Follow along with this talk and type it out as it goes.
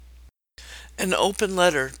An open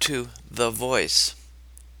letter to The Voice.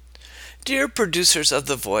 Dear producers of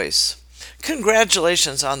The Voice,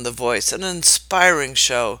 congratulations on The Voice, an inspiring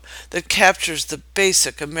show that captures the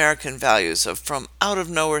basic American values of from out of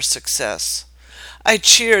nowhere success. I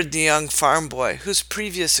cheered the young farm boy whose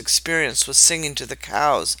previous experience was singing to the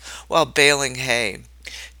cows while baling hay.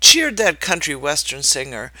 Cheered that country western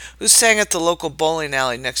singer who sang at the local bowling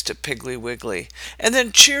alley next to Piggly Wiggly, and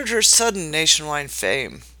then cheered her sudden nationwide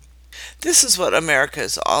fame. This is what America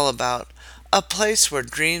is all about, a place where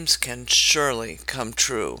dreams can surely come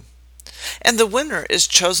true. And the winner is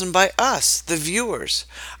chosen by us, the viewers.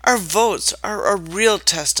 Our votes are a real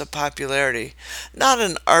test of popularity, not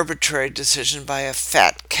an arbitrary decision by a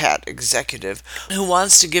fat cat executive who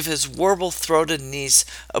wants to give his warble-throated niece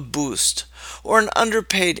a boost, or an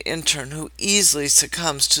underpaid intern who easily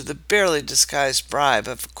succumbs to the barely disguised bribe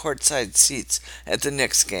of courtside seats at the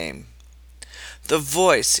Knicks game. The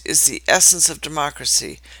voice is the essence of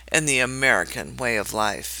democracy and the American way of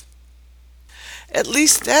life. At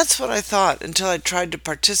least that's what I thought until I tried to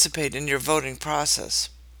participate in your voting process.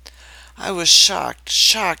 I was shocked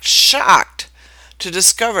to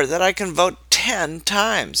discover that I can vote 10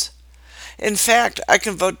 times. In fact, I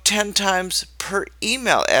can vote 10 times per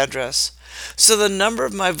email address, so the number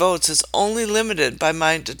of my votes is only limited by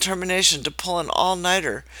my determination to pull an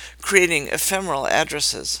all-nighter, creating ephemeral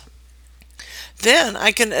addresses. Then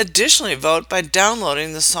I can additionally vote by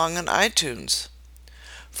downloading the song on iTunes.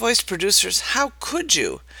 Voice producers, how could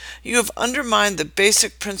you? You have undermined the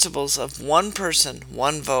basic principles of one person,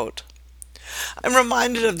 one vote. I'm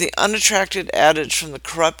reminded of the unattractive adage from the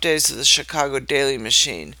corrupt days of the Chicago Daily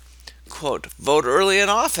Machine, quote, vote early and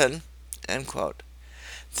often, end quote.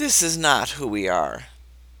 This is not who we are.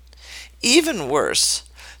 Even worse,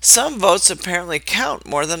 some votes apparently count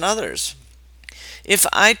more than others. If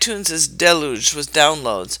iTunes is deluged with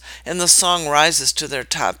downloads and the song rises to their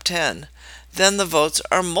top 10, then the votes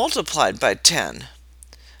are multiplied by 10.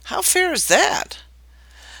 How fair is that?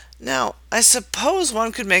 Now, I suppose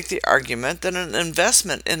one could make the argument that an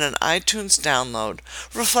investment in an iTunes download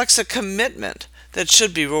reflects a commitment that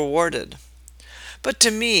should be rewarded. But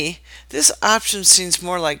to me, this option seems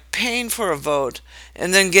more like paying for a vote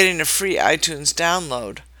and then getting a free iTunes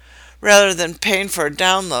download, rather than paying for a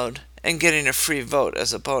download and getting a free vote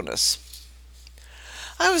as a bonus.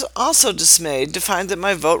 I was also dismayed to find that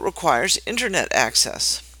my vote requires internet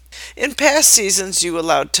access. In past seasons, you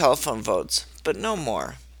allowed telephone votes, but no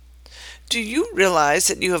more. Do you realize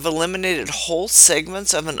that you have eliminated whole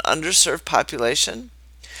segments of an underserved population?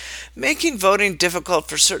 Making voting difficult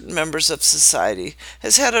for certain members of society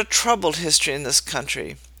has had a troubled history in this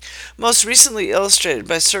country, most recently illustrated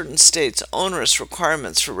by certain states' onerous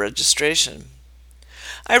requirements for registration.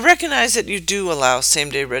 I recognize that you do allow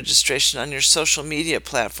same-day registration on your social media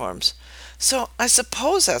platforms, so I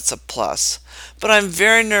suppose that's a plus, but I'm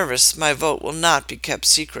very nervous my vote will not be kept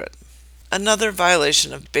secret. Another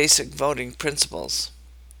violation of basic voting principles.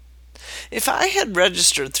 If I had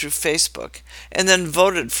registered through Facebook and then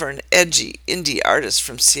voted for an edgy indie artist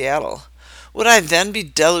from Seattle, would I then be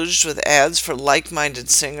deluged with ads for like-minded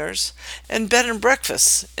singers and bed and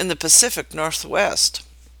breakfasts in the Pacific Northwest?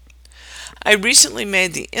 I recently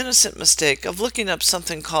made the innocent mistake of looking up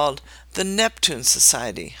something called the Neptune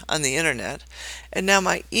Society on the internet, and now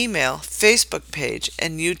my email, Facebook page,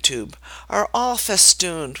 and YouTube are all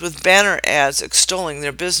festooned with banner ads extolling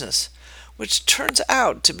their business, which turns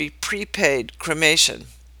out to be prepaid cremation.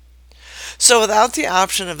 So without the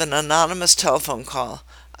option of an anonymous telephone call,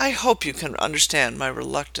 I hope you can understand my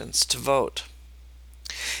reluctance to vote.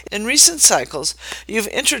 In recent cycles, you've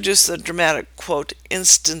introduced the dramatic, quote,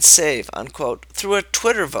 instant save, unquote, through a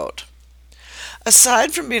Twitter vote.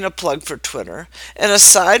 Aside from being a plug for Twitter, and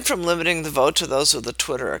aside from limiting the vote to those with a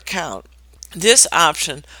Twitter account, this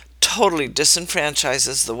option totally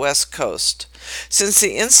disenfranchises the West Coast, since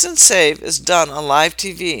the instant save is done on live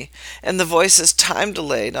TV and the voice is time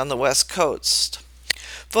delayed on the West Coast.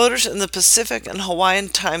 Voters in the Pacific and Hawaiian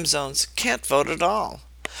time zones can't vote at all.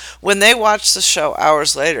 When they watch the show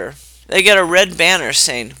hours later, they get a red banner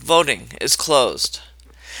saying voting is closed.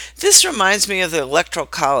 This reminds me of the Electoral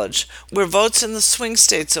College, where votes in the swing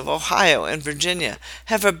states of Ohio and Virginia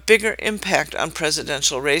have a bigger impact on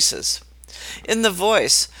presidential races. In The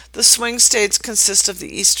Voice, the swing states consist of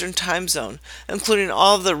the Eastern time zone, including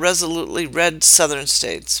all of the resolutely red southern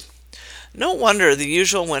states. No wonder the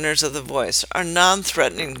usual winners of The Voice are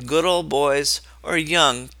non-threatening good old boys or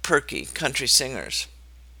young, perky country singers.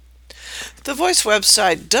 The Voice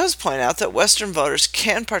website does point out that Western voters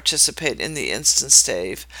can participate in the instant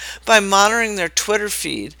save by monitoring their Twitter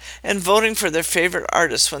feed and voting for their favorite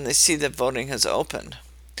artists when they see that voting has opened.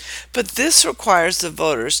 But this requires the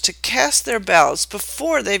voters to cast their ballots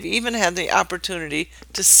before they've even had the opportunity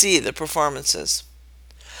to see the performances.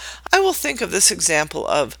 I will think of this example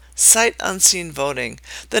of sight unseen voting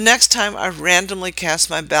the next time I randomly cast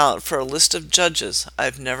my ballot for a list of judges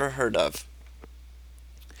I've never heard of.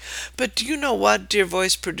 But do you know what, dear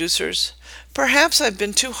voice producers? Perhaps I've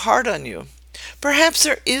been too hard on you. Perhaps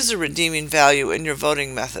there is a redeeming value in your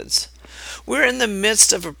voting methods. We're in the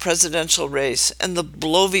midst of a presidential race, and the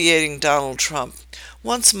bloviating Donald Trump,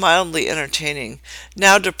 once mildly entertaining,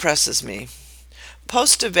 now depresses me.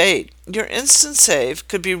 Post-debate, your instant save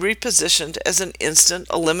could be repositioned as an instant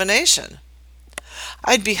elimination.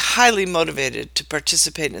 I'd be highly motivated to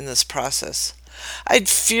participate in this process. I'd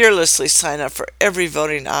fearlessly sign up for every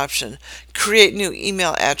voting option, create new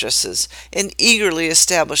email addresses, and eagerly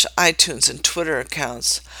establish iTunes and Twitter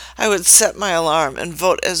accounts. I would set my alarm and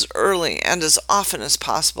vote as early and as often as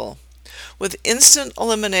possible. With instant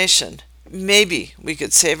elimination, maybe we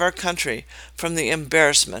could save our country from the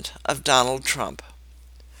embarrassment of Donald Trump.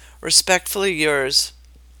 Respectfully yours,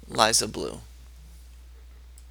 Liza Blue.